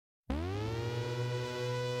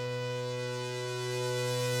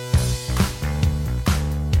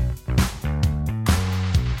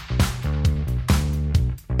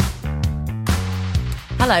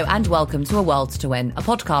Hello and welcome to A World to Win, a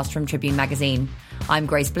podcast from Tribune Magazine. I'm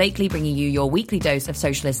Grace Blakely, bringing you your weekly dose of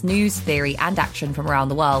socialist news, theory and action from around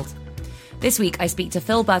the world. This week I speak to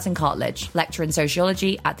Phil Burton-Cartledge, lecturer in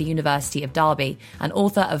sociology at the University of Derby and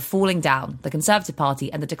author of Falling Down, the Conservative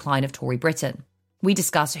Party and the Decline of Tory Britain. We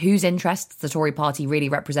discuss whose interests the Tory party really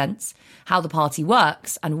represents, how the party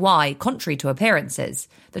works and why, contrary to appearances,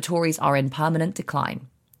 the Tories are in permanent decline.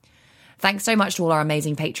 Thanks so much to all our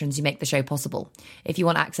amazing patrons who make the show possible. If you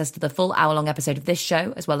want access to the full hour-long episode of this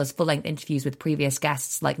show, as well as full-length interviews with previous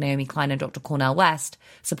guests like Naomi Klein and Dr. Cornel West,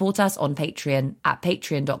 support us on Patreon at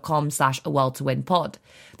patreon.com/aworldtowinpod.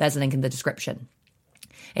 There's a link in the description.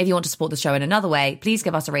 If you want to support the show in another way, please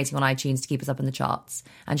give us a rating on iTunes to keep us up in the charts.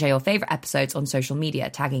 And share your favourite episodes on social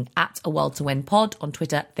media, tagging at aworldtowinpod on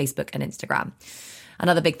Twitter, Facebook and Instagram.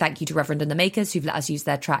 Another big thank you to Reverend and the Makers, who've let us use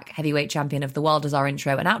their track Heavyweight Champion of the World as our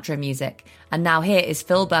intro and outro music. And now here is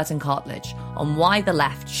Phil Burton-Cartledge on why the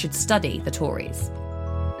left should study the Tories.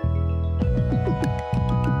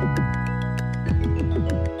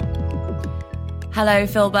 Hello,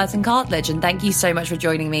 Phil Burton-Cartledge, and thank you so much for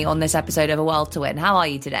joining me on this episode of A World to Win. How are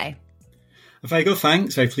you today? Very good,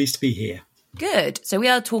 thanks. Very pleased to be here. Good. So we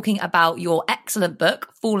are talking about your excellent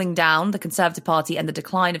book, Falling Down, the Conservative Party and the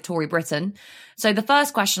Decline of Tory Britain. So the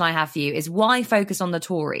first question I have for you is why focus on the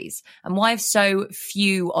Tories and why have so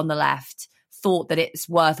few on the left thought that it's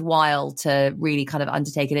worthwhile to really kind of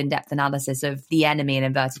undertake an in-depth analysis of the enemy in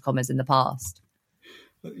inverted commas in the past?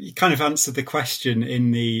 You kind of answered the question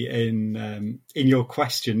in your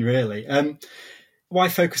question, really. Why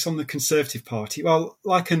focus on the Conservative Party? Well,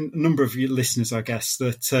 like a number of your listeners, I guess,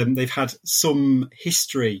 that they've had some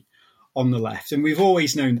history on the left. And we've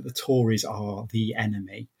always known that the Tories are the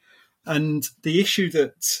enemy. And the issue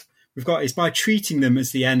that we've got is by treating them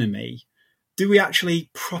as the enemy, do we actually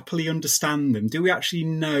properly understand them? Do we actually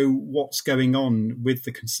know what's going on with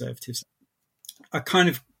the Conservatives? I kind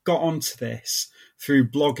of got onto this through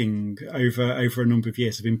blogging over a number of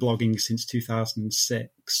years. I've been blogging since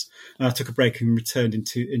 2006. And I took a break and returned in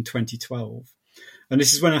 2012. And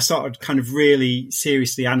this is when I started kind of really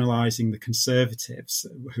seriously analysing the Conservatives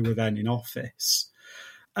who were then in office.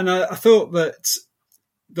 And I thought that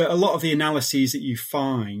a lot of the analyses that you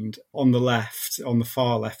find on the left, on the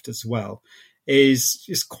far left as well, is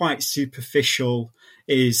just quite superficial,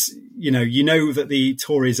 is, you know that the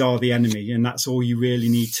Tories are the enemy and that's all you really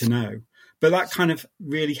need to know. But that kind of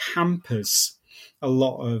really hampers a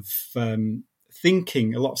lot of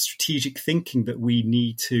thinking, a lot of strategic thinking that we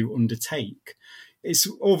need to undertake. It's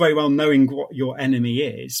all very well knowing what your enemy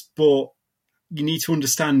is, but you need to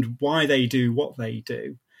understand why they do what they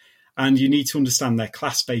do. And you need to understand their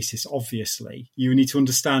class basis, obviously. You need to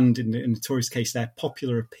understand, in the Tories' case, their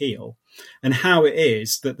popular appeal and how it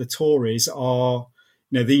is that the Tories are,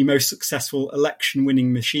 the most successful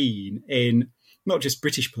election-winning machine in not just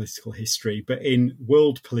British political history, but in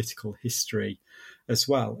world political history as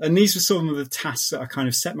well. And these were some of the tasks that I kind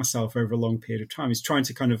of set myself over a long period of time, is trying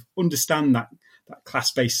to kind of understand that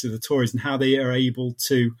class basis of the Tories and how they are able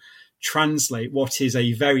to translate what is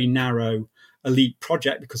a very narrow elite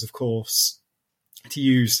project, because, of course, to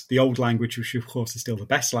use the old language, which, of course, is still the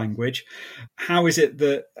best language, how is it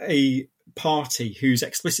that a party whose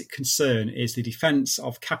explicit concern is the defence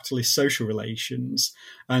of capitalist social relations,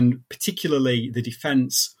 and particularly the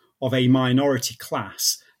defence of a minority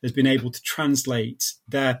class, has been able to translate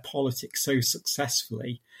their politics so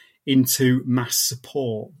successfully into mass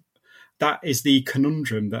support? That is the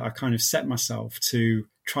conundrum that I kind of set myself to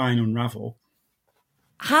try and unravel.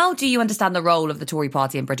 How do you understand the role of the Tory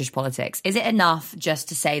party in British politics? Is it enough just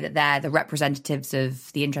to say that they're the representatives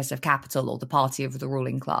of the interests of capital or the party of the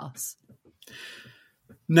ruling class?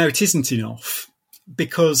 No, it isn't enough,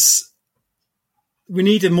 because we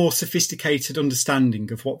need a more sophisticated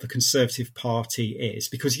understanding of what the Conservative Party is.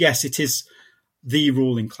 Because, yes, it is the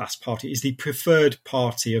ruling class party. It is the preferred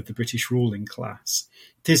party of the British ruling class.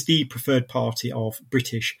 It is the preferred party of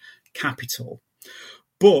British capital.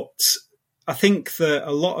 But I think that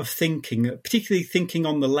a lot of thinking, particularly thinking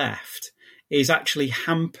on the left, is actually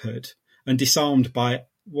hampered and disarmed by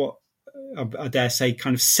what I dare say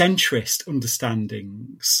kind of centrist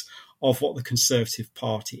understandings of what the Conservative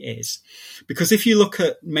Party is. Because if you look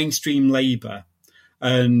at mainstream Labour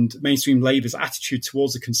and mainstream Labour's attitude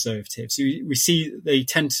towards the Conservatives, we see they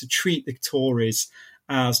tend to treat the Tories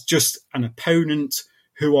as just an opponent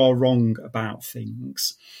who are wrong about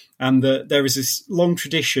things. And that there is this long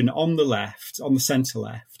tradition on the left, on the centre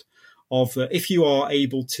left, of if you are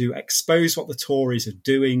able to expose what the Tories are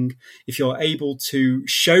doing, if you're able to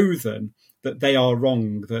show them that they are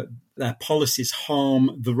wrong, that their policies harm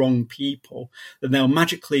the wrong people, then they'll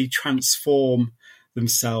magically transform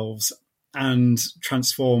themselves and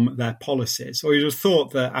transform their policies. Or you'd have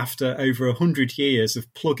thought that after over 100 years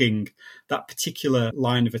of plugging that particular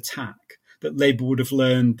line of attack, that Labour would have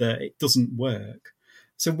learned that it doesn't work.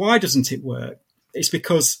 So why doesn't it work? It's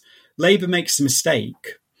because Labour makes the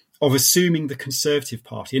mistake of assuming the Conservative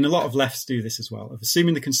Party, and a lot of lefts do this as well, of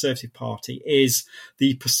assuming the Conservative Party is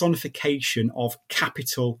the personification of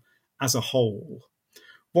capital as a whole.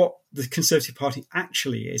 What the Conservative Party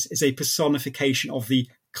actually is a personification of the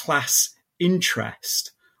class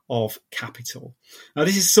interest of capital. Now,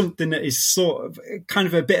 this is something that is sort of kind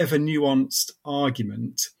of a bit of a nuanced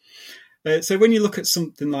argument. So when you look at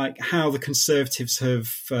something like how the Conservatives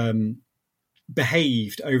have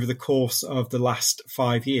behaved over the course of the last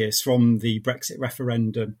 5 years from the Brexit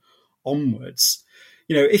referendum onwards,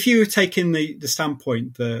 if you were taking the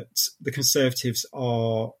standpoint that the Conservatives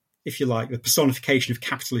are, if you like, the personification of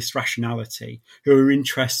capitalist rationality, who are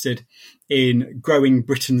interested in growing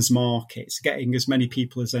Britain's markets, getting as many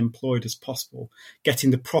people as employed as possible,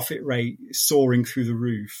 getting the profit rate soaring through the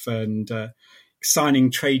roof and signing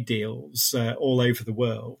trade deals all over the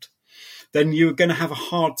world, then you're going to have a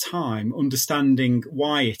hard time understanding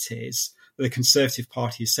why it is that the Conservative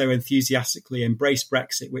Party is so enthusiastically embraced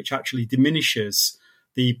Brexit, which actually diminishes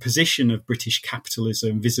the position of British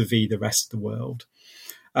capitalism vis-a-vis the rest of the world.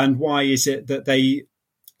 And why is it that they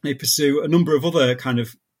pursue a number of other kind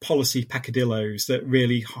of policy peccadillos that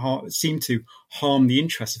really seem to harm the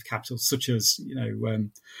interests of capital, such as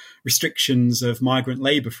restrictions of migrant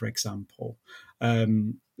labour, for example.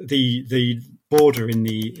 The border in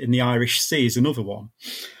the Irish Sea is another one.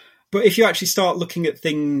 But if you actually start looking at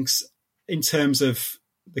things in terms of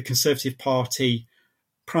the Conservative Party,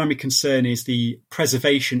 primary concern is the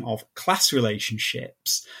preservation of class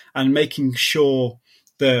relationships and making sure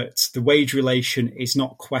that the wage relation is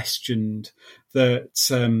not questioned, that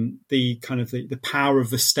the power of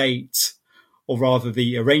the state, or rather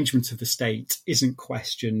the arrangement of the state, isn't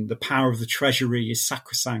questioned. The power of the Treasury is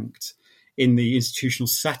sacrosanct in the institutional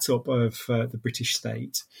setup of the British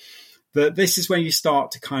state. That this is when you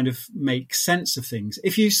start to kind of make sense of things.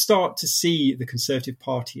 If you start to see the Conservative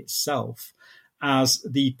Party itself as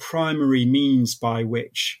the primary means by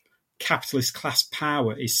which capitalist class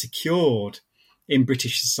power is secured in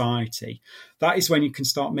British society, that is when you can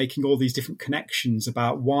start making all these different connections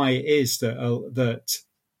about why it is that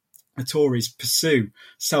the Tories pursue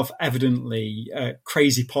self-evidently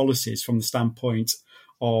crazy policies from the standpoint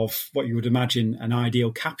of what you would imagine an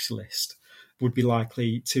ideal capitalist would be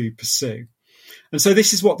likely to pursue. And so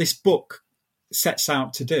this is what this book sets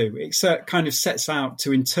out to do. It kind of sets out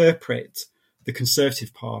to interpret the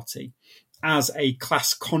Conservative Party as a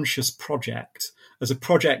class-conscious project, as a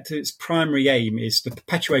project that its primary aim is the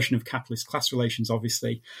perpetuation of capitalist class relations,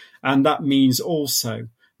 obviously, and that means also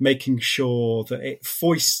making sure that it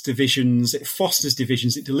foists divisions, it fosters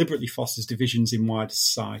divisions, it deliberately fosters divisions in wider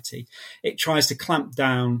society. It tries to clamp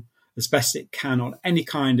down as best it can on any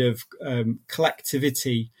kind of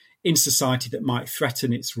collectivity in society that might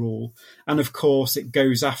threaten its rule. And of course, it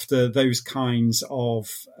goes after those kinds of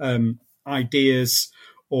ideas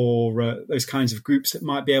or those kinds of groups that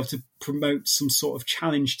might be able to promote some sort of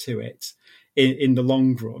challenge to it in the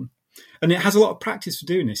long run. And it has a lot of practice for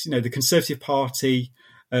doing this. The Conservative Party,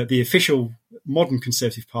 the official modern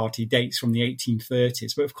Conservative Party, dates from the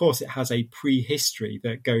 1830s. But of course, it has a prehistory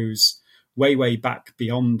that goes way, way back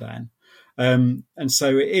beyond then. And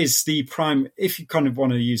so it is the prime, if you kind of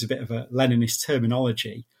want to use a bit of a Leninist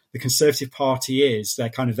terminology, the Conservative Party is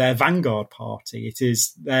their vanguard party. It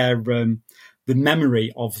is their the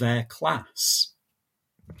memory of their class.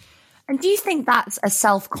 And do you think that's a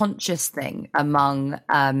self-conscious thing among,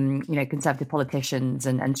 Conservative politicians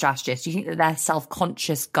and strategists? Do you think that they're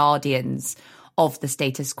self-conscious guardians of the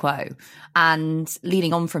status quo? And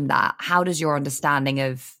leading on from that, how does your understanding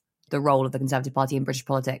of the role of the Conservative Party in British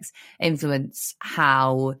politics influence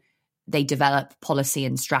how they develop policy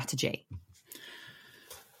and strategy?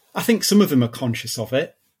 I think some of them are conscious of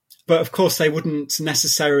it. But of course, they wouldn't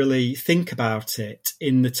necessarily think about it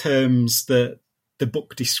in the terms that the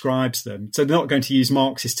book describes them. So they're not going to use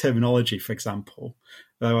Marxist terminology, for example,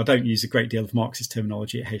 though I don't use a great deal of Marxist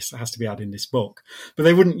terminology. It has to be added in this book. But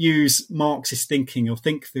they wouldn't use Marxist thinking or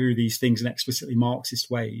think through these things in explicitly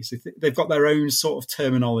Marxist ways. They've got their own sort of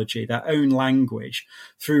terminology, their own language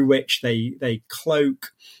through which they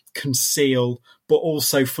cloak, conceal, but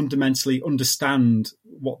also fundamentally understand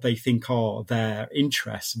what they think are their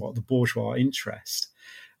interests, what the bourgeois interest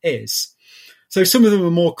is. So some of them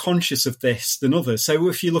are more conscious of this than others. So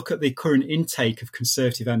if you look at the current intake of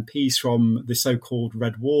Conservative MPs from the so-called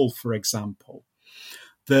Red Wall, for example,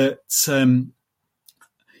 that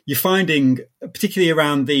you're finding, particularly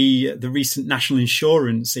around the recent national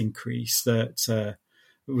insurance increase that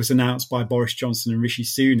was announced by Boris Johnson and Rishi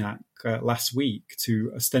Sunak last week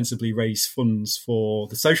to ostensibly raise funds for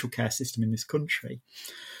the social care system in this country,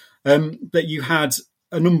 that you had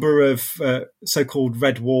a number of so-called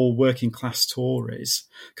red wall working class Tories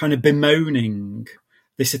kind of bemoaning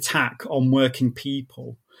this attack on working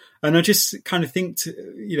people. And I just kind of think,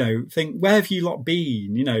 where have you lot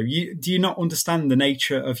been? Do you not understand the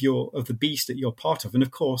nature of the beast that you're part of? And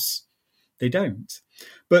of course, they don't.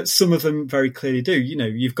 But some of them very clearly do.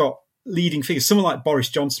 You've got leading figures. Someone like Boris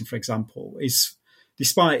Johnson, for example, is,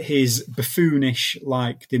 despite his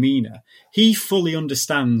buffoonish-like demeanour, he fully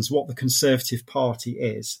understands what the Conservative Party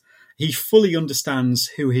is. He fully understands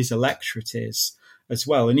who his electorate is as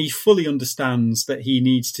well. And he fully understands that he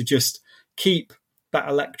needs to just keep that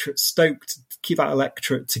electorate stoked, keep that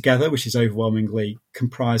electorate together, which is overwhelmingly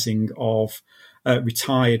comprising of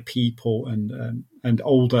retired people and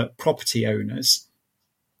older property owners.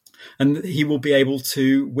 And he will be able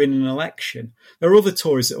to win an election. There are other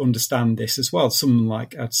Tories that understand this as well. Someone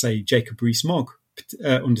like, I'd say, Jacob Rees-Mogg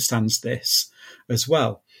understands this as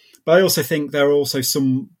well. But I also think there are also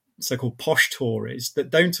some so-called posh Tories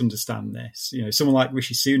that don't understand this. Someone like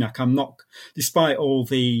Rishi Sunak, despite all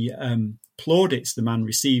the plaudits the man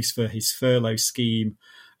receives for his furlough scheme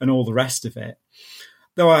and all the rest of it,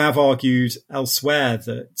 though I have argued elsewhere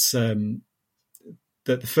that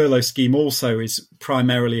the furlough scheme also is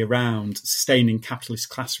primarily around sustaining capitalist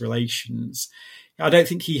class relations, I don't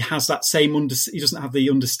think he has that same he doesn't have the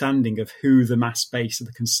understanding of who the mass base of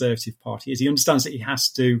the Conservative Party is. He understands that he has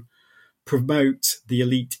to promote the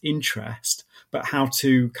elite interest, but how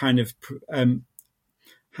to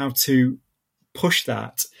push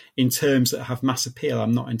that in terms that have mass appeal,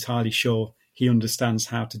 I'm not entirely sure he understands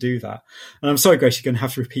how to do that. And I'm sorry, Grace, you're going to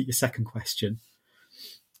have to repeat your second question.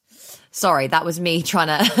 Sorry, that was me trying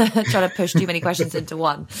to push too many questions into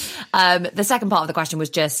one. The second part of the question was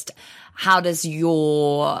just, how does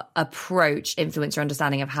your approach influence your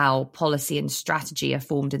understanding of how policy and strategy are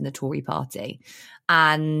formed in the Tory party?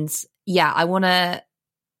 And yeah, I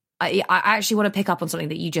actually want to pick up on something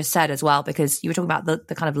that you just said as well, because you were talking about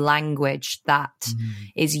the kind of language that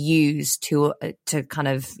is used to kind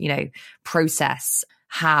of, process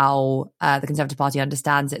how the Conservative Party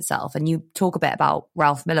understands itself. And you talk a bit about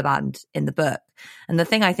Ralph Miliband in the book. And the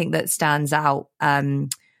thing I think that stands out, one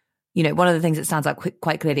of the things that stands out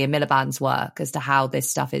quite clearly in Miliband's work as to how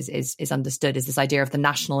this stuff is understood is this idea of the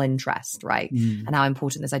national interest, right? And how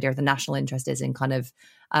important this idea of the national interest is in kind of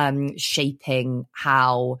shaping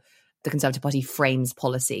how the Conservative Party frames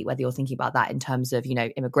policy, whether you're thinking about that in terms of,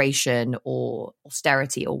 immigration or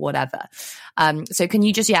austerity or whatever. So can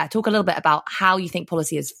you just, talk a little bit about how you think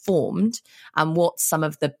policy is formed and what some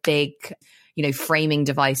of the big, framing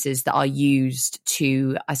devices that are used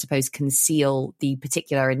to, I suppose, conceal the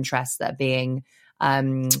particular interests that are being,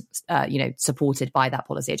 supported by that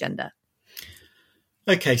policy agenda?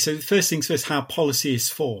 Okay, so the first things first, how policy is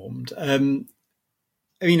formed.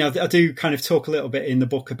 I do kind of talk a little bit in the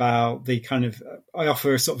book about I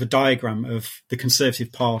offer a sort of a diagram of the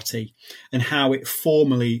Conservative Party and how it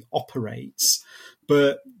formally operates.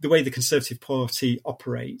 But the way the Conservative Party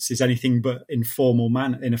operates is anything but in a formal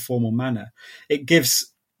manner. It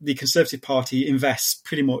gives the Conservative Party invests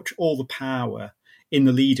pretty much all the power in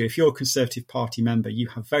the leader. If you're a Conservative Party member, you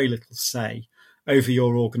have very little say over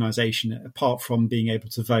your organisation, apart from being able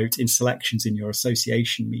to vote in selections in your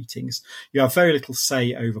association meetings. You have very little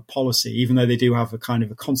say over policy, even though they do have a kind of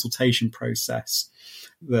a consultation process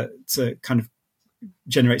that kind of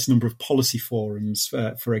generates a number of policy forums,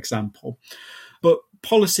 for example. But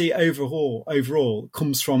policy overall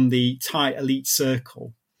comes from the tight elite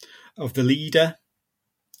circle of the leader,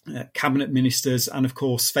 cabinet ministers, and of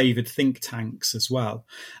course favoured think tanks as well.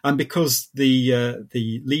 And because the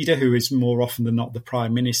leader, who is more often than not the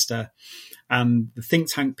prime minister, and the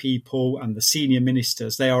think tank people and the senior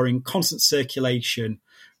ministers, they are in constant circulation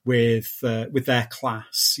with their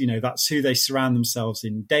class. That's who they surround themselves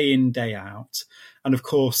in, day out. And of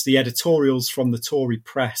course, the editorials from the Tory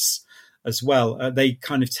press as well, they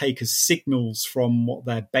kind of take as signals from what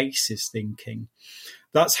their base is thinking.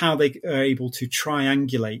 That's how they are able to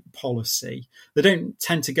triangulate policy. They don't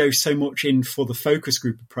tend to go so much in for the focus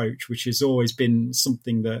group approach, which has always been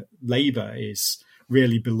something that Labour is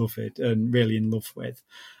really beloved and really in love with.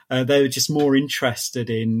 They're just more interested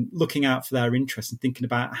in looking out for their interests and thinking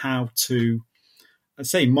about how to,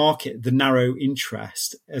 market the narrow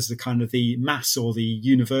interest as the kind of the mass or the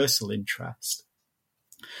universal interest.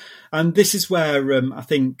 And this is where I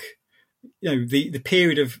think, the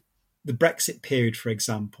period of the Brexit period, for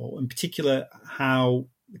example, in particular, how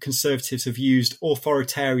the Conservatives have used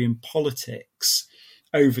authoritarian politics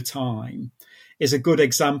over time is a good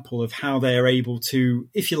example of how they are able to,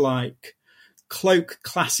 if you like, cloak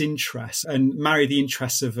class interests and marry the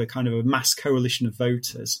interests of a kind of a mass coalition of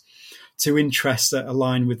voters to interests that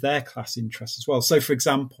align with their class interests as well. So, for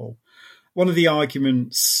example, one of the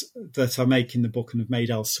arguments that I make in the book and have made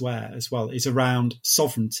elsewhere as well is around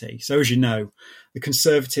sovereignty. So, as you know, the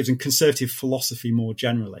Conservatives and conservative philosophy more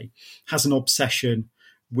generally has an obsession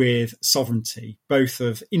with sovereignty, both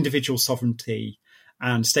of individual sovereignty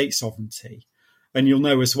and state sovereignty. And you'll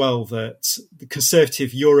know as well that the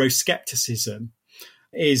conservative Euroscepticism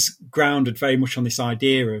is grounded very much on this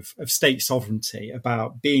idea of state sovereignty,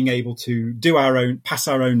 about being able to do our own, pass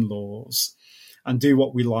our own laws and do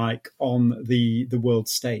what we like on the world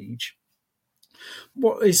stage.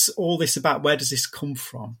 What is all this about? Where does this come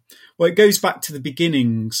from? Well, it goes back to the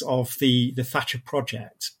beginnings of the Thatcher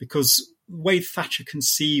project, because the way Thatcher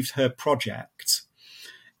conceived her project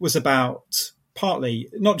was about partly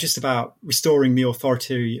not just about restoring the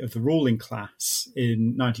authority of the ruling class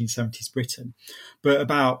in 1970s Britain, but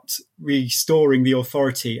about restoring the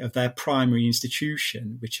authority of their primary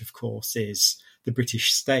institution, which of course is the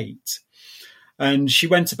British state. And she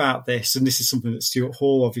went about this, and this is something that Stuart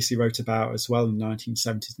Hall obviously wrote about as well in the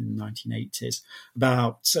 1970s and the 1980s,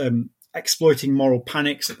 about exploiting moral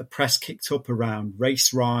panics that the press kicked up around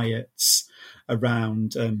race riots,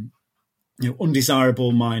 around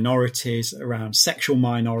undesirable minorities, around sexual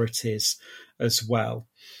minorities as well,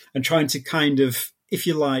 and trying to kind of, if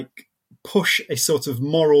you like, push a sort of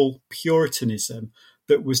moral puritanism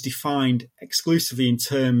that was defined exclusively in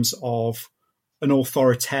terms of an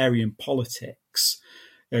authoritarian politics.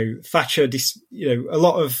 Thatcher, a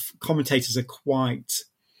lot of commentators are quite,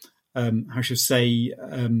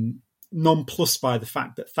 nonplussed by the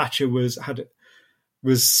fact that Thatcher was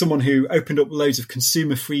someone who opened up loads of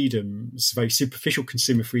consumer freedoms, very superficial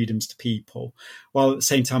consumer freedoms to people, while at the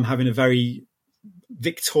same time having a very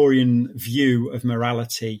Victorian view of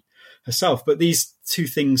morality herself. But these two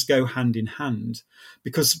things go hand in hand,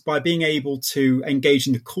 because by being able to engage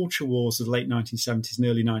in the culture wars of the late 1970s and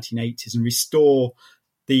early 1980s and restore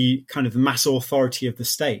the kind of the mass authority of the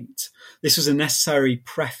state, this was a necessary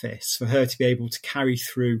preface for her to be able to carry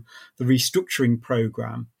through the restructuring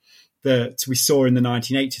programme that we saw in the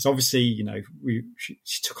 1980s. Obviously,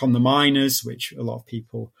 she took on the miners, which a lot of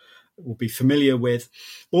people will be familiar with.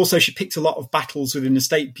 Also, she picked a lot of battles within the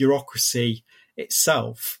state bureaucracy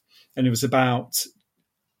itself. And it was about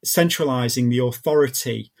centralising the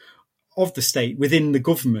authority of the state within the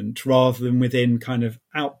government rather than within kind of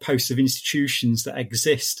outposts of institutions that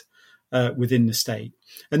exist within the state.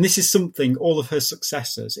 And this is something all of her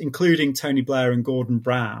successors, including Tony Blair and Gordon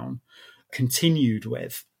Brown, continued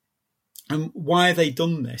with. And why have they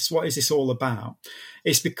done this? What is this all about?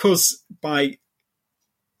 It's because by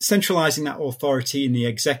centralising that authority in the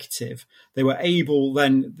executive, they were able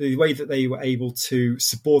then, the way that they were able to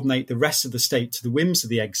subordinate the rest of the state to the whims of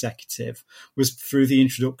the executive was through the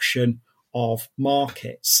introduction of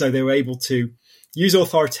markets. So they were able to use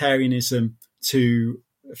authoritarianism to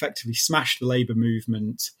effectively smash the labour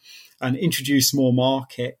movement and introduce more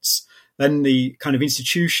markets. Then the kind of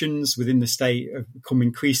institutions within the state have become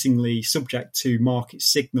increasingly subject to market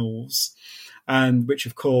signals, and which,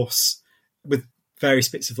 of course, with various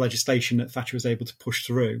bits of legislation that Thatcher was able to push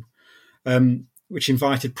through, which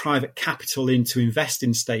invited private capital in to invest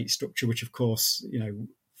in state structure, which, of course,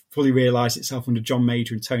 fully realised itself under John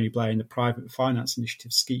Major and Tony Blair in the private finance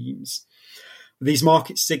initiative schemes. These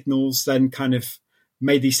market signals then kind of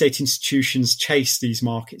made these state institutions chase these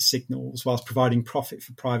market signals whilst providing profit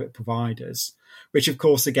for private providers, which of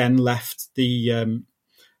course again left the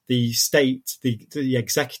state, the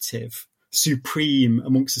executive, supreme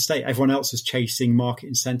amongst the state. Everyone else was chasing market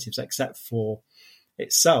incentives except for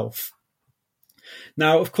itself.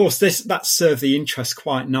 Now, of course, that served the interest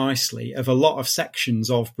quite nicely of a lot of sections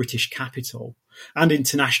of British capital and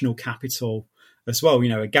international capital as well.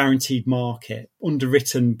 A guaranteed market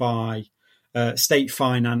underwritten by state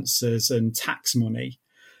finances and tax money.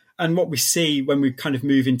 And what we see when we kind of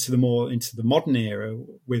move into the modern era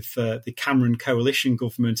with the Cameron coalition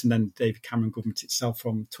government and then David Cameron government itself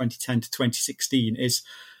from 2010 to 2016 is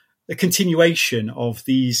the continuation of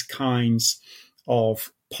these kinds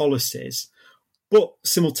of policies. But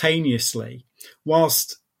simultaneously,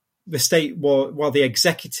 whilst the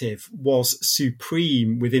executive was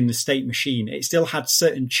supreme within the state machine, it still had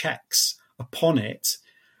certain checks upon it.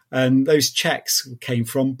 And those checks came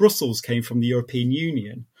from Brussels, came from the European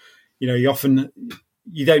Union. You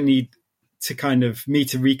don't need to kind of me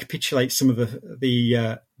to recapitulate some of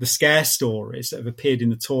the scare stories that have appeared in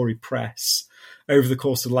the Tory press over the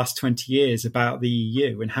course of the last 20 years about the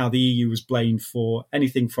EU and how the EU was blamed for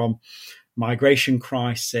anything from migration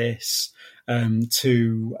crisis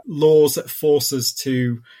to laws that force us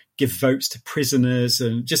to give votes to prisoners,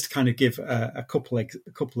 and just to kind of give a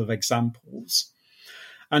couple of examples.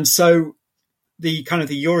 And so the kind of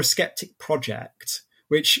the Eurosceptic project,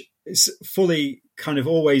 which is fully kind of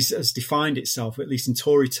always has defined itself, at least in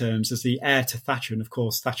Tory terms, as the heir to Thatcher. And of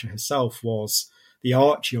course, Thatcher herself was the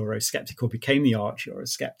arch Eurosceptic, or became the arch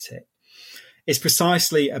Eurosceptic. It's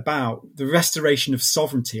precisely about the restoration of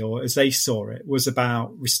sovereignty, or as they saw it, was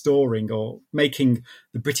about restoring or making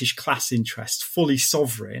the British class interest fully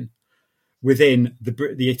sovereign within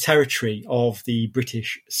the territory of the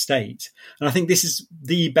British state. And I think this is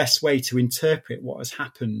the best way to interpret what has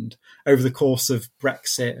happened over the course of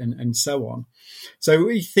Brexit and so on. So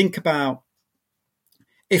we think about,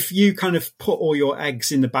 if you kind of put all your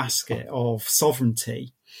eggs in the basket of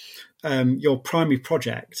sovereignty, your primary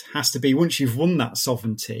project has to be, once you've won that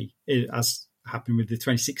sovereignty, as happened with the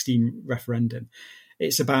 2016 referendum,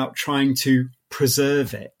 it's about trying to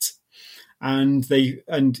preserve it. And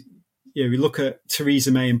we look at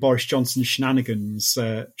Theresa May and Boris Johnson's shenanigans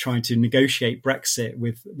trying to negotiate Brexit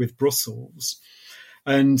with Brussels,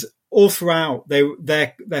 and all throughout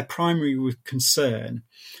their primary concern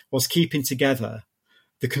was keeping together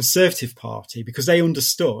the Conservative Party, because they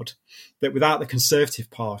understood that without the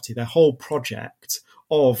Conservative Party, their whole project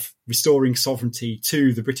of restoring sovereignty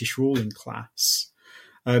to the British ruling class,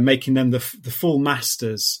 making them the full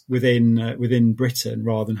masters within Britain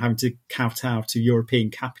rather than having to kowtow to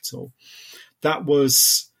European capital, that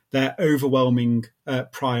was their overwhelming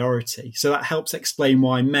priority. So that helps explain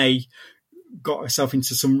why May got herself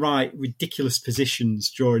into some right ridiculous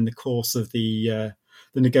positions during the course of the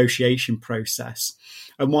negotiation process,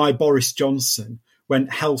 and why Boris Johnson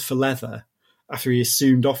went hell for leather after he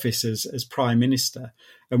assumed office as Prime Minister,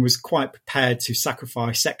 and was quite prepared to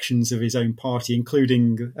sacrifice sections of his own party,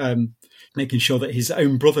 including making sure that his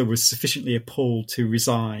own brother was sufficiently appalled to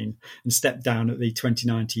resign and step down at the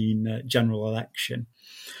 2019 general election.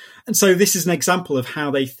 And so this is an example of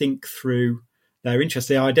how they think through their interests.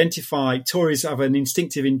 They identify, Tories have an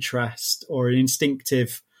instinctive interest or an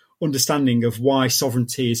instinctive understanding of why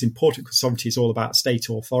sovereignty is important, because sovereignty is all about state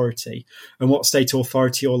authority. And what state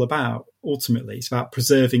authority all about? Ultimately, it's about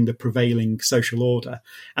preserving the prevailing social order.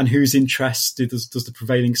 And whose interest does the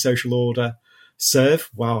prevailing social order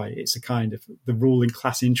serve? Why? It's a kind of the ruling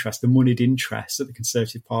class interest, the moneyed interest that the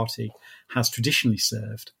Conservative Party has traditionally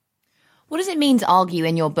served. What does it mean to argue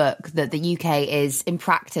in your book that the UK is, in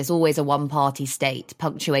practice, always a one-party state,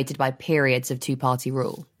 punctuated by periods of two-party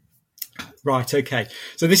rule? Right, okay.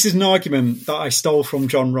 So this is an argument that I stole from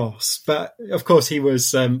John Ross, but of course he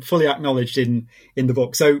was fully acknowledged in the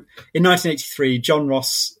book. So in 1983, John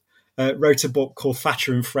Ross wrote a book called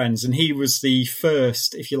Thatcher and Friends, and he was the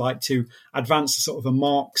first, if you like, to advance a sort of a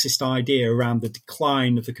Marxist idea around the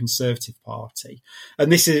decline of the Conservative Party.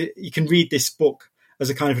 And this is, you can read this book as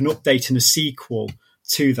a kind of an update and a sequel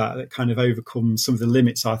to that kind of overcomes some of the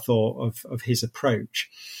limits, I thought, of his approach.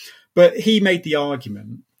 But he made the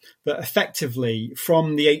argument that effectively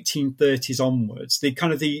from the 1830s onwards, the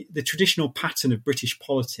kind of the traditional pattern of British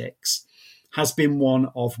politics has been one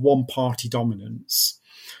of one-party dominance.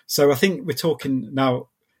 So I think we're talking now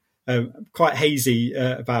quite hazy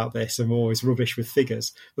about this. I'm always rubbish with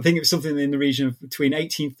figures. I think it was something in the region of between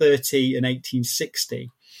 1830 and 1860.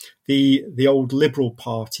 The old Liberal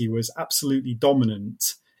Party was absolutely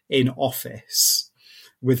dominant in office,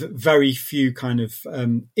 with very few kind of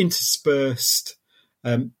interspersed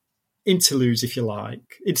interludes, if you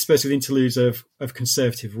like, interspersed with interludes of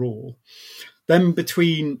Conservative rule. Then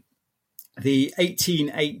between the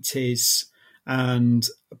 1880s and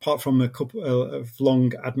apart from a couple of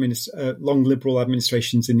long Liberal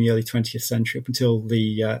administrations in the early 20th century up until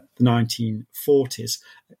the 1940s,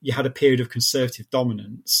 you had a period of Conservative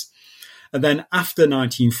dominance. And then after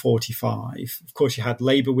 1945, of course, you had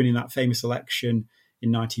Labour winning that famous election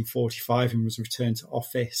in 1945 and was returned to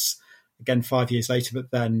office again 5 years later,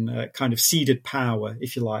 but then kind of ceded power,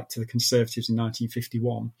 if you like, to the Conservatives in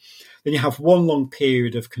 1951. Then you have one long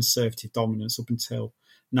period of Conservative dominance up until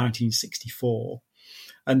 1964.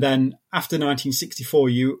 And then after 1964,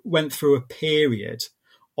 you went through a period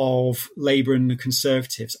of Labour and the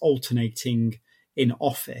Conservatives alternating in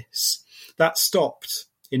office. That stopped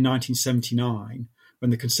in 1979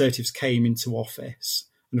 when the Conservatives came into office.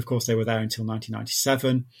 And of course, they were there until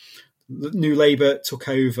 1997. New Labour took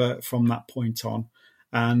over from that point on.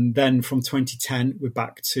 And then from 2010, we're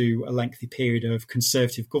back to a lengthy period of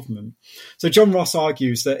Conservative government. So John Ross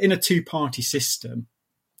argues that in a two-party system,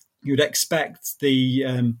 you'd expect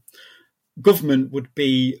the government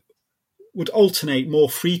would alternate more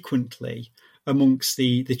frequently amongst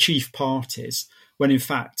the chief parties, when in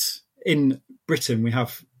fact in Britain we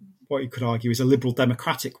have what you could argue is a liberal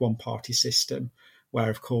democratic one-party system, where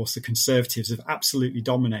of course the Conservatives have absolutely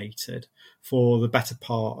dominated for the better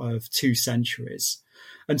part of 2 centuries.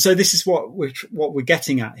 And so this is what we're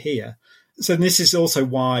getting at here. So this is also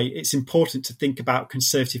why it's important to think about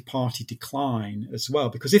Conservative Party decline as well,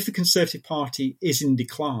 because if the Conservative Party is in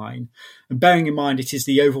decline, and bearing in mind it is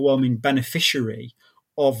the overwhelming beneficiary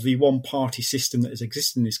of the one-party system that has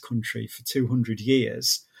existed in this country for 200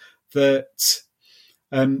 years, that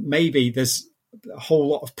maybe there's a whole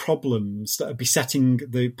lot of problems that are besetting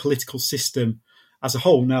the political system as a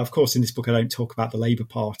whole. Now, of course, in this book, I don't talk about the Labour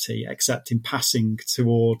Party, except in passing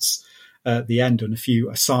towards the end and a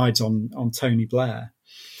few asides on Tony Blair.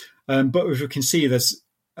 But as we can see, there's,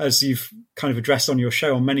 as you've kind of addressed on your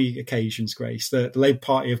show on many occasions, Grace, the Labour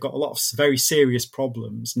Party have got a lot of very serious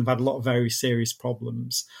problems and have had a lot of very serious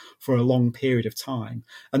problems for a long period of time.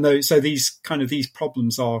 And so these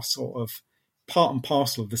problems are sort of part and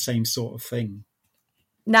parcel of the same sort of thing.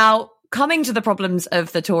 Now, coming to the problems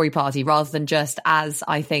of the Tory party, rather than just, as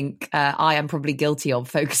I think I am probably guilty of,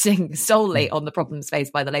 focusing solely on the problems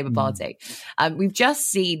faced by the Labour Party, we've just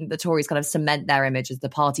seen the Tories kind of cement their image as the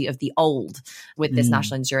party of the old with this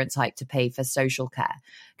national insurance hike to pay for social care.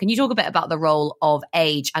 Can you talk a bit about the role of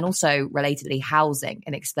age and also, relatedly, housing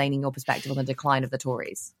in explaining your perspective on the decline of the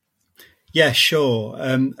Tories? Yeah, sure.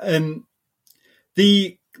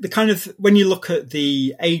 The kind of, when you look at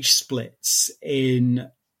the age splits in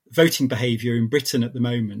voting behaviour in Britain at the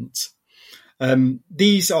moment,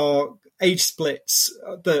 these are age splits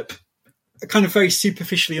that are kind of very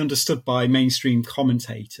superficially understood by mainstream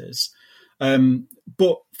commentators.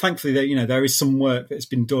 But thankfully, there is some work that's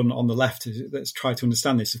been done on the left that's tried to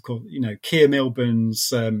understand this. Of course, Keir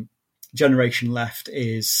Milburn's Generation Left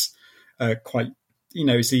is quite,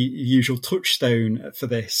 is the usual touchstone for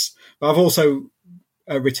this. But I've also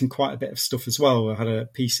written quite a bit of stuff as well. I had a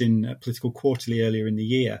piece in Political Quarterly earlier in the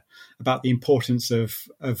year about the importance of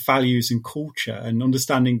values and culture and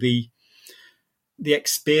understanding the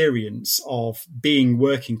experience of being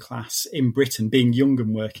working class in Britain, being young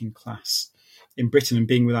and working class in Britain, and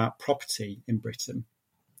being without property in Britain.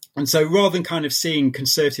 And so rather than kind of seeing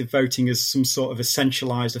Conservative voting as some sort of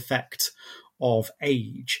essentialised effect of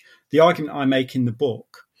age, the argument I make in the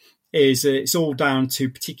book is that it's all down to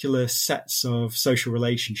particular sets of social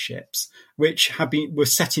relationships which were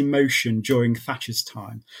set in motion during Thatcher's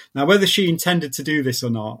time. Now, whether she intended to do this or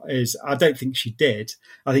not I don't think she did.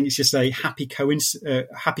 I think it's just a happy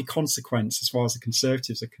consequence as far as the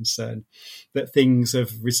Conservatives are concerned that things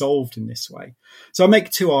have resolved in this way. So I make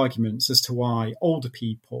 2 arguments as to why older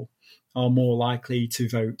people are more likely to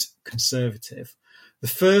vote Conservative. The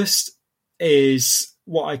first is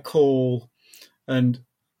what I call, and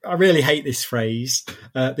I really hate this phrase,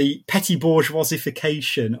 the petty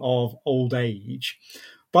bourgeoisification of old age.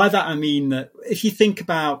 By that, I mean that if you think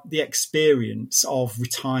about the experience of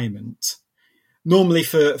retirement, normally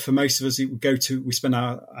for most of us, we spend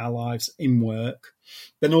our lives in work,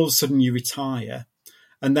 then all of a sudden you retire,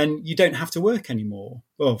 and then you don't have to work anymore.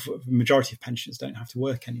 Well, the majority of pensioners don't have to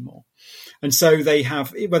work anymore. And so they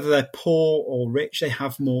have, whether they're poor or rich, they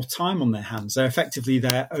have more time on their hands. They're effectively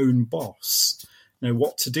their own boss.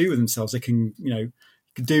 What to do with themselves. They can,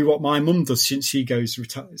 do what my mum does since she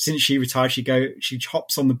retired. She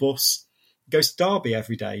hops on the bus, goes to Derby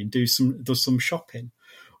every day and does some shopping.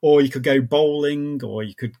 Or you could go bowling, or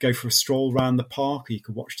you could go for a stroll around the park, or you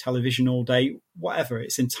could watch television all day, whatever.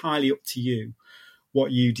 It's entirely up to you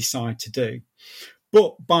what you decide to do.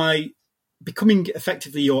 But by becoming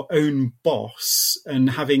effectively your own boss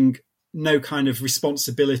and having no kind of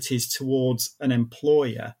responsibilities towards an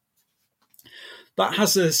employer, that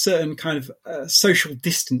has a certain kind of social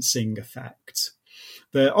distancing effect.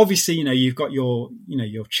 But obviously, you've got your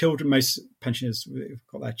children. Most pensioners have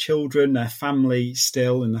got their children, their family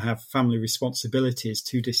still, and they have family responsibilities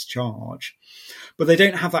to discharge. But they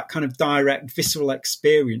don't have that kind of direct, visceral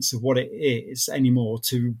experience of what it is anymore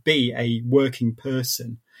to be a working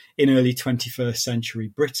person in early 21st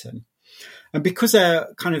century Britain. And because they're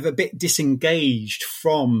kind of a bit disengaged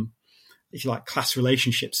from, if you like, class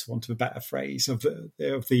relationships, for want of a better phrase, of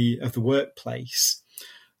the workplace,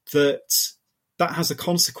 that has a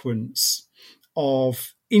consequence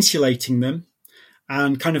of insulating them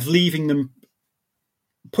and kind of leaving them,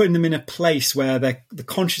 putting them in a place where the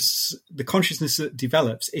consciousness that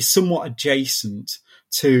develops is somewhat adjacent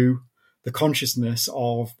to the consciousness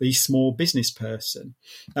of the small business person.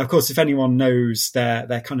 Now, of course, if anyone knows their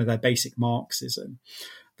basic Marxism,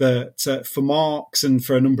 that for Marx and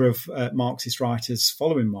for a number of Marxist writers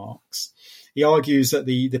following Marx, he argues that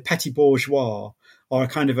the petty bourgeois are a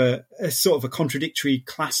kind of a sort of a contradictory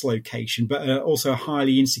class location, but also a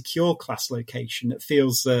highly insecure class location that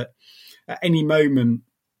feels that at any moment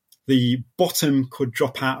the bottom could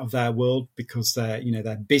drop out of their world because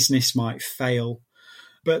their business might fail.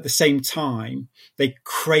 But at the same time, they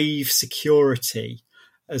crave security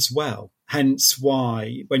as well. Hence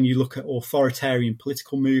why, when you look at authoritarian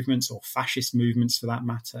political movements or fascist movements for that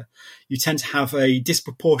matter, you tend to have a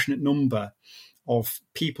disproportionate number of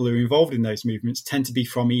people who are involved in those movements tend to be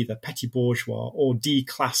from either petty bourgeois or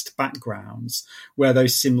declassed backgrounds where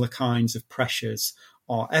those similar kinds of pressures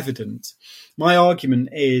are evident. My argument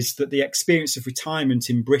is that the experience of retirement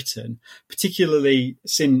in Britain, particularly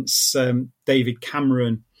since David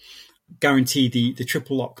Cameron guaranteed the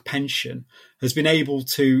triple lock pension, has been able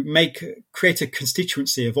to create a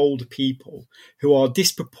constituency of older people who are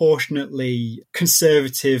disproportionately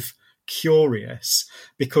conservative, curious,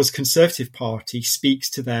 because Conservative Party speaks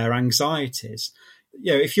to their anxieties.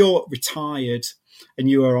 If you're retired and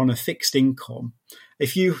you are on a fixed income,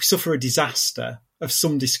 if you suffer a disaster of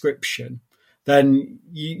some description, then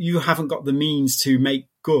you haven't got the means to make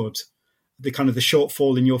good the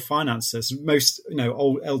shortfall in your finances. Most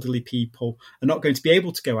old elderly people are not going to be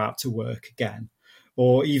able to go out to work again,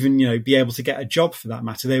 or even be able to get a job for that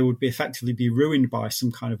matter. They would effectively be ruined by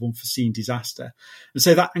some kind of unforeseen disaster. And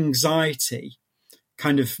so that anxiety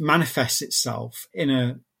kind of manifests itself in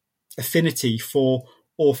an affinity for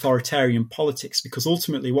authoritarian politics, because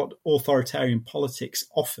ultimately what authoritarian politics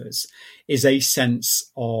offers is a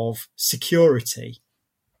sense of security,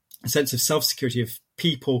 a sense of self-security, of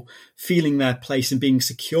people feeling their place and being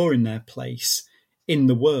secure in their place in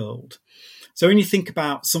the world. So when you think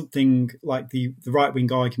about something like the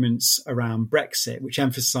right-wing arguments around Brexit, which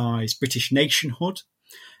emphasised British nationhood,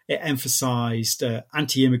 it emphasised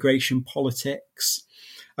anti-immigration politics.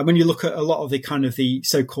 And when you look at a lot of the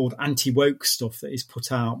so-called anti-woke stuff that is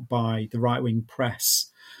put out by the right-wing press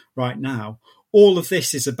right now, all of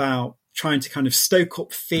this is about trying to kind of stoke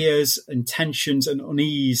up fears and tensions and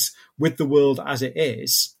unease with the world as it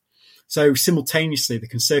is. So simultaneously, the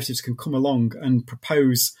Conservatives can come along and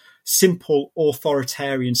propose simple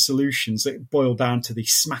authoritarian solutions that boil down to the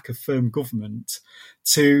smack of firm government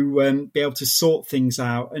to be able to sort things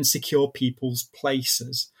out and secure people's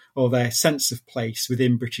places or their sense of place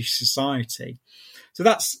within British society. So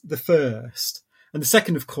that's the first. And the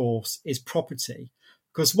second, of course, is property.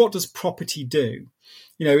 Because what does property do?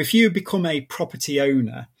 If you become a property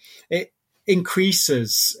owner, it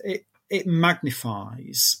increases, it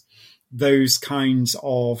magnifies those kinds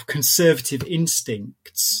of conservative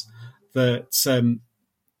instincts that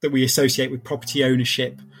we associate with property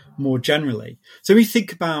ownership more generally. So we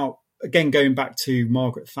think about, again, going back to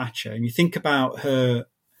Margaret Thatcher, and you think about her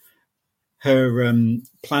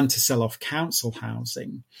plan to sell off council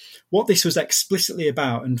housing, what this was explicitly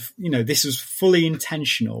about, and this was fully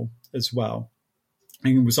intentional as well,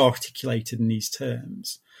 and was articulated in these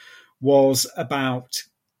terms, was about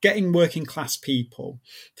getting working class people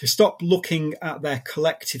to stop looking at their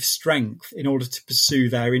collective strength in order to pursue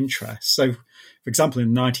their interests. So, for example,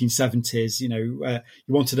 in the 1970s, you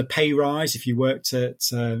wanted a pay rise if you worked at,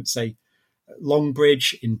 say,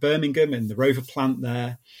 Longbridge in Birmingham in the Rover plant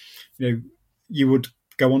there. You would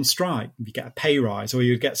go on strike, you get a pay rise, or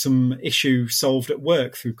you'd get some issue solved at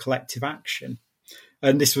work through collective action.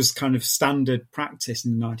 And this was kind of standard practice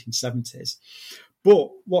in the 1970s. But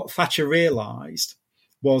what Thatcher realised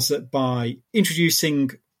was that by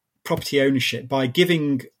introducing property ownership, by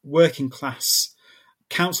giving working class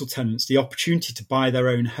council tenants the opportunity to buy their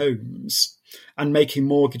own homes and making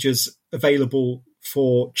mortgages available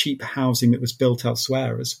for cheap housing that was built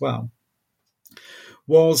elsewhere as well,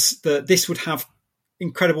 was that this would have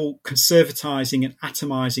incredible conservatising and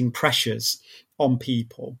atomising pressures on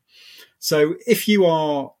people. So if you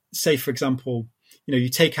are, say, for example, you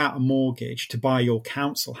take out a mortgage to buy your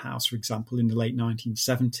council house, for example, in the late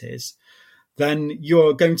 1970s, then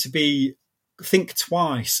you're going to think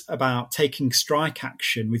twice about taking strike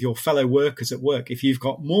action with your fellow workers at work if you've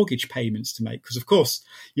got mortgage payments to make. Because, of course,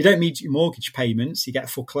 you don't meet your mortgage payments, you get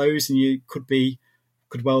foreclosed, and you could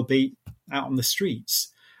well be out on the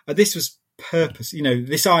streets. This was purpose.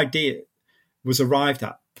 This idea was arrived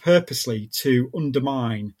at purposely to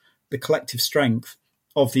undermine the collective strength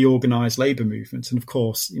of the organised labour movement. And of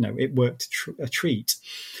course, it worked a treat.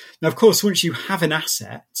 Now, of course, once you have an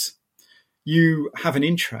asset, you have an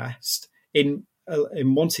interest in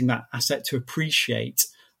wanting that asset to appreciate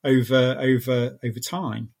over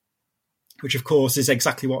time. which of course is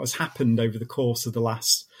exactly what has happened over the course of the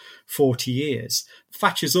last 40 years.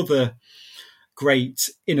 Thatcher's other great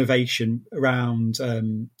innovation around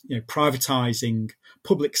privatising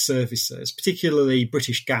public services, particularly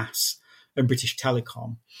British Gas and British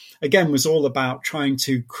Telecom, again, was all about trying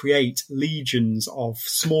to create legions of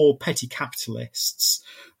small petty capitalists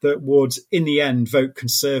that would, in the end, vote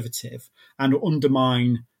Conservative and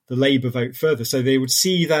undermine the Labour vote further. So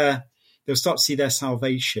they'll start to see their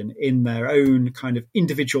salvation in their own kind of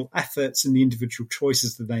individual efforts and the individual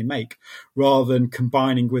choices that they make, rather than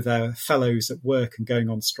combining with their fellows at work and going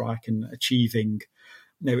on strike and achieving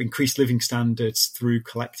increased living standards through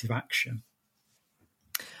collective action.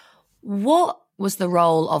 What was the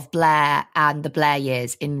role of Blair and the Blair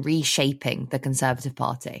years in reshaping the Conservative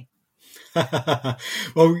Party?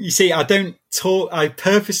 Well, you see, I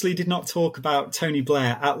purposely did not talk about Tony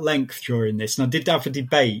Blair at length during this. And I did have a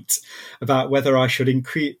debate about whether I should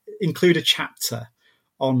include a chapter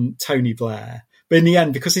on Tony Blair. But in the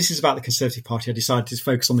end, because this is about the Conservative Party, I decided to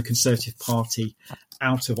focus on the Conservative Party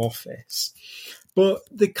out of office. But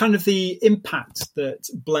the impact that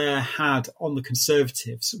Blair had on the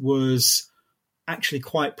Conservatives was actually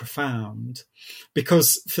quite profound,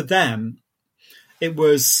 because for them, it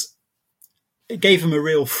gave them a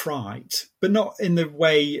real fright, but not in the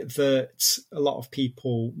way that a lot of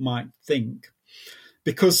people might think.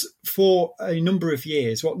 Because for a number of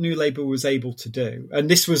years, what New Labour was able to do, and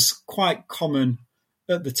this was quite common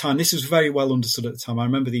at the time, this was very well understood at the time, I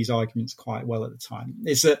remember these arguments quite well at the time,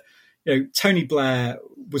 is that Tony Blair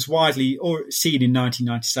was widely seen in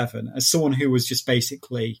 1997 as someone who was just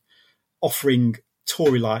basically offering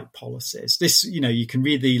Tory-like policies. This, you can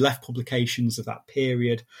read the left publications of that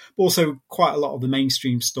period, but also quite a lot of the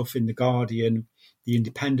mainstream stuff in The Guardian, The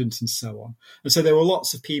Independent, and so on. And so there were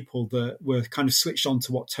lots of people that were kind of switched on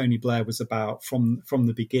to what Tony Blair was about from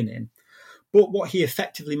the beginning. But what he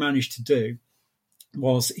effectively managed to do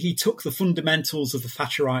was he took the fundamentals of the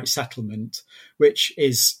Thatcherite settlement, which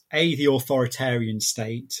is A, the authoritarian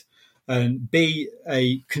state, and B,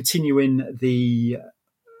 continuing the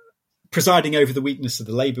presiding over the weakness of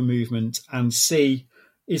the labour movement, and C,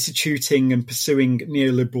 instituting and pursuing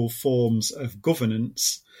neoliberal forms of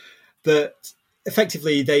governance, that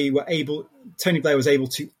effectively Tony Blair was able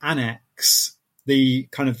to annex the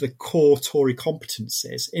core Tory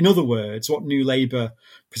competencies. In other words, what New Labour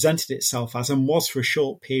presented itself as, and was for a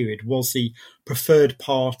short period, was the preferred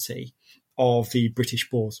party of the British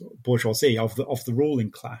bourgeoisie, of the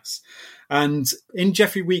ruling class. And in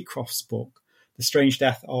Geoffrey Wheatcroft's book, The Strange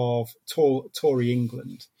Death of Tory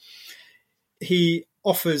England, he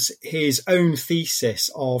offers his own thesis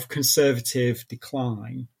of conservative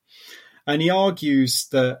decline. And he argues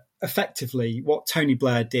that effectively what Tony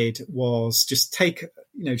Blair did was just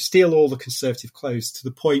steal all the Conservative clothes to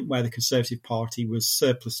the point where the Conservative Party was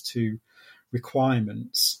surplus to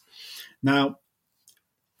requirements. Now,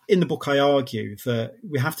 in the book, I argue that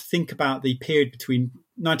we have to think about the period between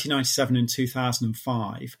 1997 and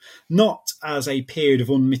 2005, not as a period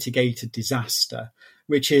of unmitigated disaster,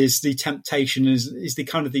 which is the temptation, is the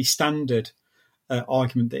kind of the standard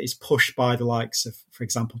argument that is pushed by the likes of, for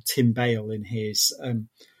example, Tim Bale in his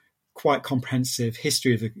quite comprehensive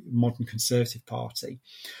history of the modern Conservative Party.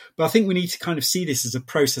 But I think we need to kind of see this as a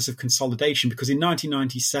process of consolidation, because in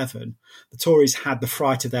 1997, the Tories had the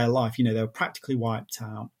fright of their life. They were practically wiped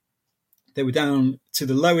out. They were down to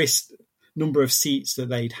the lowest number of seats that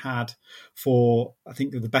they'd had for, I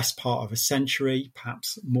think, the best part of a century,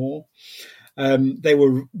 perhaps more. They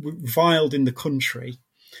were reviled in the country.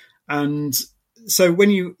 And so when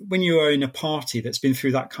you are in a party that's been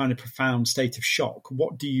through that kind of profound state of shock,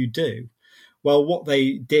 what do you do? Well, what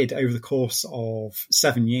they did over the course of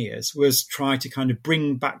 7 years was try to kind of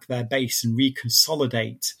bring back their base and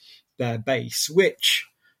reconsolidate their base, which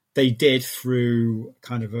they did through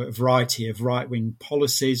kind of a variety of right-wing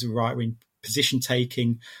policies, right-wing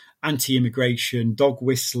position-taking, anti-immigration, dog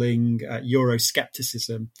whistling,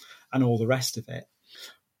 Euroscepticism, and all the rest of it.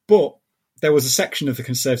 But there was a section of the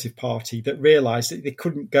Conservative Party that realised that they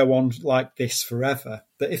couldn't go on like this forever,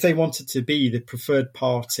 that if they wanted to be the preferred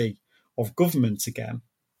party of government again,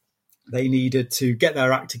 they needed to get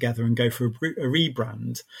their act together and go for a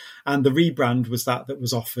rebrand. And the rebrand was that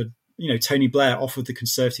was offered. Tony Blair offered the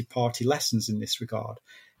Conservative Party lessons in this regard.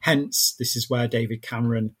 Hence, this is where David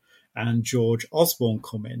Cameron and George Osborne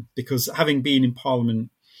come in, because having been in Parliament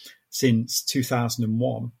since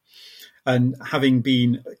 2001, and having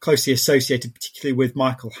been closely associated, particularly with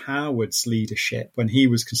Michael Howard's leadership when he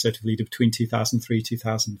was Conservative leader between 2003 and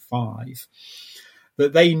 2005,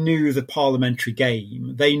 that they knew the parliamentary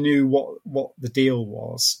game. They knew what the deal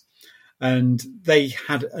was. And they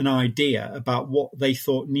had an idea about what they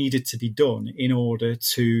thought needed to be done in order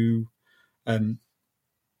to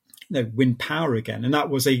win power again. And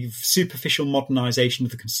that was a superficial modernisation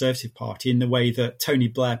of the Conservative Party in the way that Tony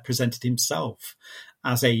Blair presented himself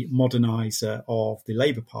as a moderniser of the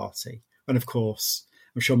Labour Party. And of course,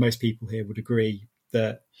 I'm sure most people here would agree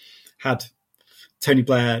that had Tony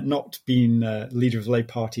Blair not been leader of the Labour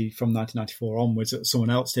Party from 1994 onwards,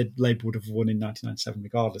 someone else did, Labour would have won in 1997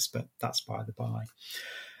 regardless, but that's by the by.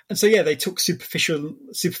 And so, they took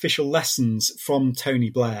superficial lessons from Tony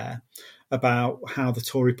Blair about how the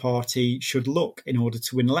Tory party should look in order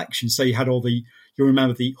to win elections. So you had you'll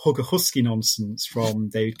remember the hug a husky nonsense from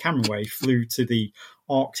David Cameron, where he flew to the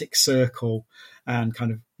Arctic Circle and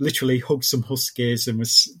kind of literally hugged some huskies and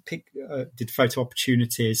did photo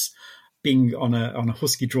opportunities, being on a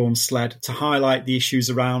husky-drawn sled to highlight the issues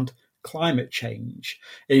around climate change.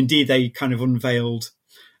 And indeed, they kind of unveiled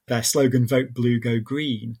their slogan, Vote Blue, Go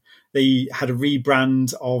Green. They had a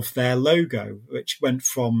rebrand of their logo, which went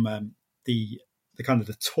from the kind of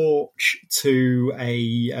the torch to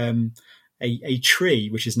a tree,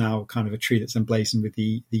 which is now kind of a tree that's emblazoned with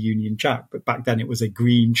the Union Jack. But back then it was a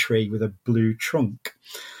green tree with a blue trunk.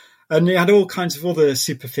 And it had all kinds of other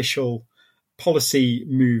superficial policy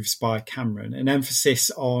moves by Cameron, an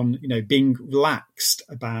emphasis on, being relaxed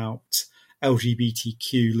about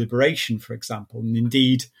LGBTQ liberation, for example. And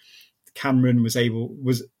indeed, Cameron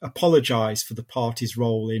was apologised for the party's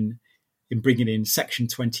role in bringing in Section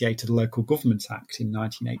 28 of the Local Government Act in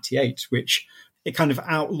 1988, which it kind of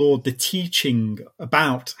outlawed the teaching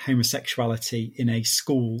about homosexuality in a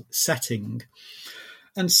school setting.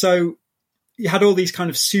 And so you had all these kind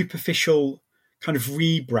of superficial kind of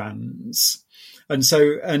rebrands.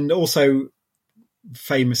 And also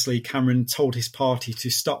famously, Cameron told his party to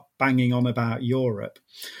stop banging on about Europe.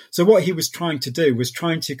 So what he was trying to do was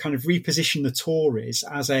trying to kind of reposition the Tories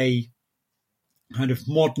as a kind of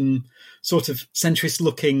modern, sort of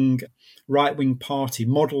centrist-looking right-wing party,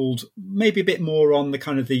 modelled maybe a bit more on the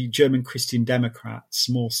kind of the German Christian Democrats,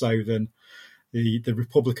 more so than the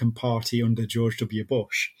Republican Party under George W.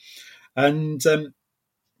 Bush. And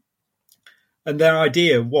their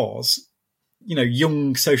idea was,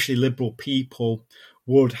 young socially liberal people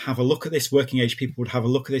would have a look at this, working age people would have a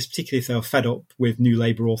look at this, particularly if they were fed up with New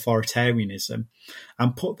Labour authoritarianism,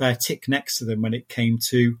 and put their tick next to them when it came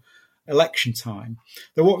to election time.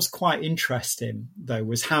 Though what was quite interesting, though,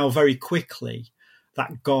 was how very quickly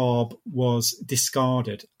that garb was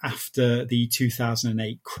discarded after the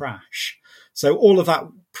 2008 crash. So all of that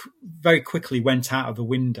very quickly went out of the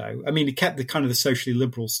window. I mean, it kept the kind of the socially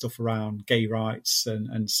liberal stuff around gay rights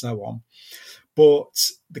and so on. But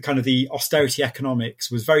the kind of the austerity economics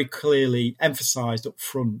was very clearly emphasised up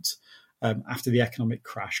front after the economic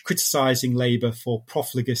crash, criticising Labour for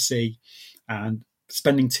profligacy and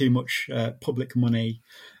spending too much public money,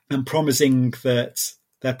 and promising that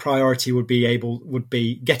their priority would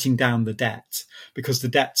be getting down the debt, because the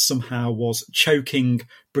debt somehow was choking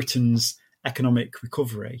Britain's economic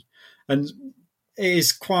recovery. And it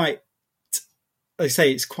is quite,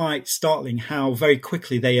 it's quite startling how very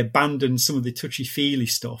quickly they abandoned some of the touchy-feely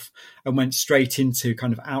stuff and went straight into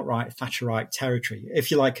kind of outright Thatcherite territory. If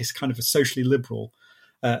you like, it's kind of a socially liberal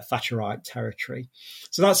Thatcherite territory.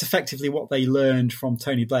 So that's effectively what they learned from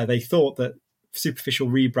Tony Blair. They thought that superficial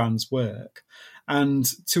rebrands work. And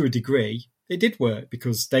to a degree, it did work,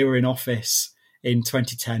 because they were in office in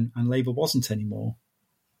 2010 and Labour wasn't anymore.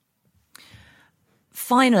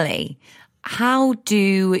 Finally, how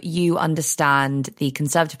do you understand the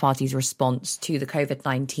Conservative Party's response to the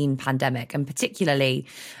COVID-19 pandemic, and particularly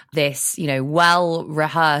this,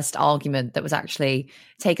 well-rehearsed argument that was actually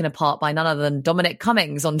taken apart by none other than Dominic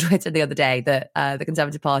Cummings on Twitter the other day, that the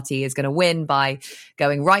Conservative Party is going to win by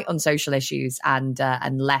going right on social issues and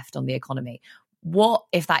left on the economy? What,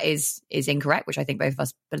 if that is incorrect, which I think both of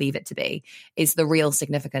us believe it to be, is the real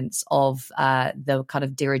significance of the kind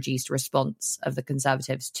of dirigist response of the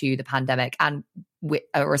Conservatives to the pandemic, and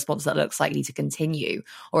a response that looks likely to continue,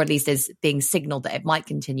 or at least is being signalled that it might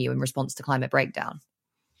continue in response to climate breakdown?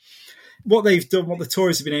 What they've done, what the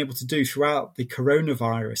Tories have been able to do throughout the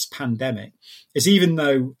coronavirus pandemic, is, even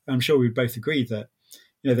though I'm sure we both agree that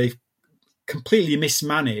they've completely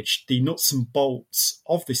mismanaged the nuts and bolts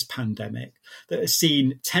of this pandemic that has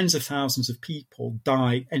seen tens of thousands of people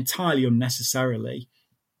die entirely unnecessarily.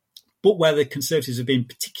 But where the Conservatives have been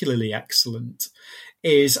particularly excellent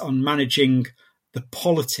is on managing the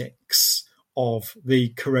politics of the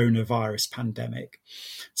coronavirus pandemic.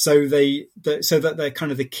 So that they're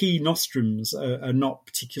kind of the key nostrums are not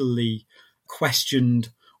particularly questioned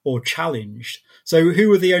or challenged. So who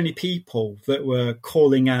were the only people that were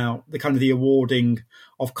calling out the kind of the awarding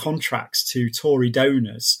of contracts to Tory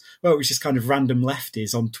donors? Well, it was just kind of random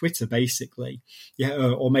lefties on Twitter, basically. Yeah,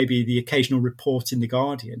 or maybe the occasional report in The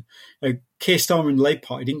Guardian. Keir Starmer and the Labour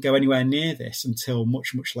Party didn't go anywhere near this until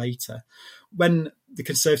much, much later. When the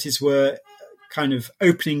Conservatives were kind of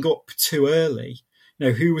opening up too early,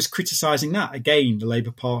 who was criticising that? Again, the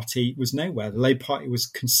Labour Party was nowhere. The Labour Party was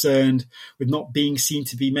concerned with not being seen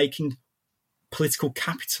to be making political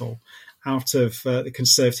capital out of the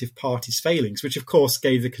Conservative Party's failings, which of course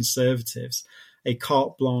gave the Conservatives a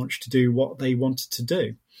carte blanche to do what they wanted to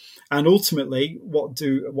do. And ultimately, what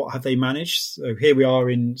have they managed? So here we are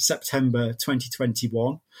in September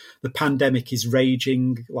 2021. The pandemic is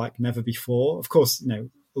raging like never before. Of course, a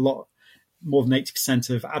lot more than 80%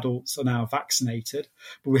 of adults are now vaccinated,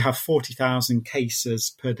 but we have 40,000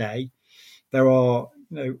 cases per day. There are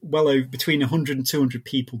well over between 100 and 200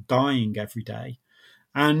 people dying every day.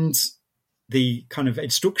 And the kind of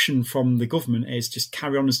instruction from the government is just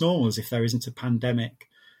carry on as normal as if there isn't a pandemic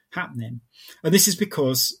happening. And this is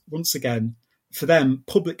because, once again, for them,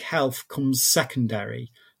 public health comes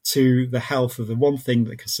secondary to the health of the one thing that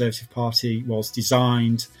the Conservative Party was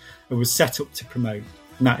designed and was set up to promote,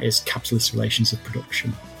 and that is capitalist relations of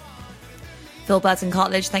production. Phil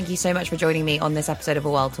Burton-Cartledge, thank you so much for joining me on this episode of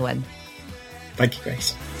A World to Win. Thank you,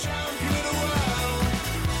 Grace.